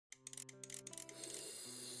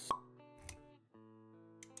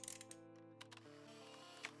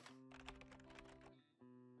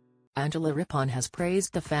Angela Rippon has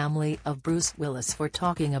praised the family of Bruce Willis for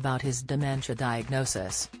talking about his dementia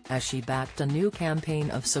diagnosis, as she backed a new campaign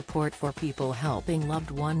of support for people helping loved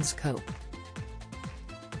ones cope.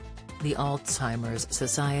 The Alzheimer's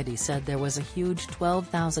Society said there was a huge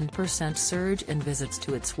 12,000% surge in visits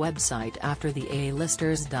to its website after the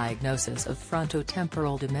A-lister's diagnosis of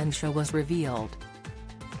frontotemporal dementia was revealed.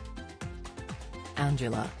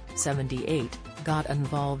 Angela, 78, got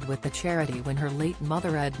involved with the charity when her late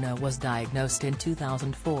mother Edna was diagnosed in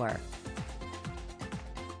 2004.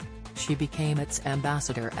 She became its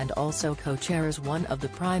ambassador and also co-chairs one of the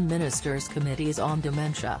Prime Minister's committees on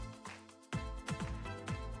dementia.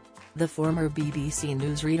 The former BBC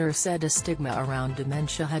newsreader said a stigma around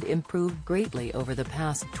dementia had improved greatly over the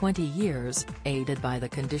past 20 years, aided by the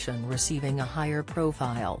condition receiving a higher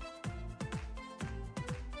profile.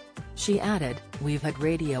 She added, "We've had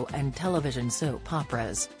radio and television soap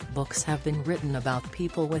operas, books have been written about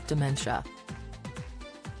people with dementia.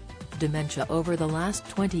 Dementia over the last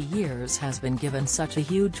 20 years has been given such a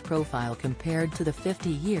huge profile compared to the 50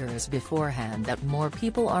 years beforehand that more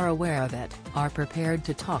people are aware of it, are prepared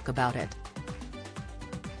to talk about it."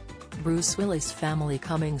 Bruce Willis' family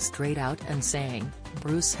coming straight out and saying,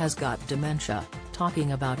 "Bruce has got dementia,"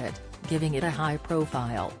 talking about it, giving it a high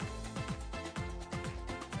profile.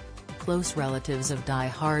 Close relatives of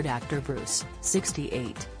die-hard actor Bruce,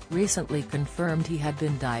 68, recently confirmed he had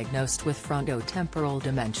been diagnosed with frontotemporal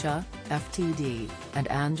dementia, FTD, and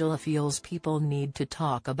Angela feels people need to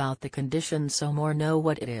talk about the condition so more know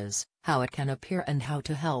what it is, how it can appear and how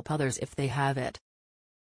to help others if they have it.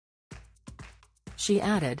 She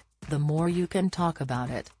added, "The more you can talk about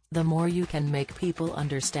it, the more you can make people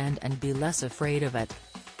understand and be less afraid of it.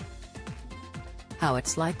 How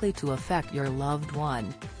it's likely to affect your loved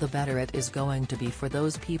one, the better it is going to be for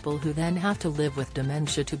those people who then have to live with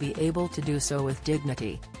dementia to be able to do so with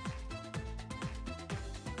dignity."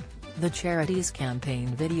 The charity's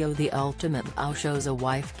campaign video The Ultimate Vow shows a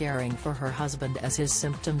wife caring for her husband as his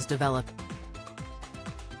symptoms develop.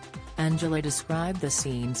 Angela described the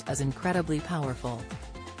scenes as incredibly powerful.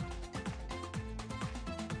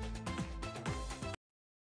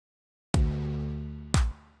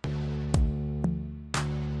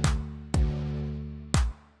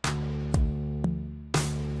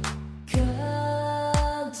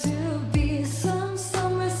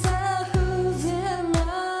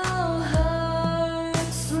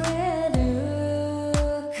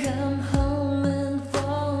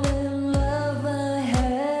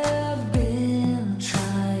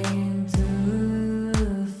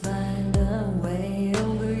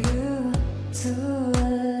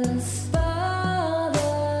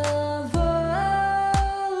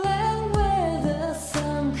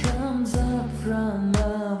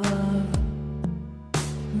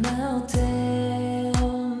 Now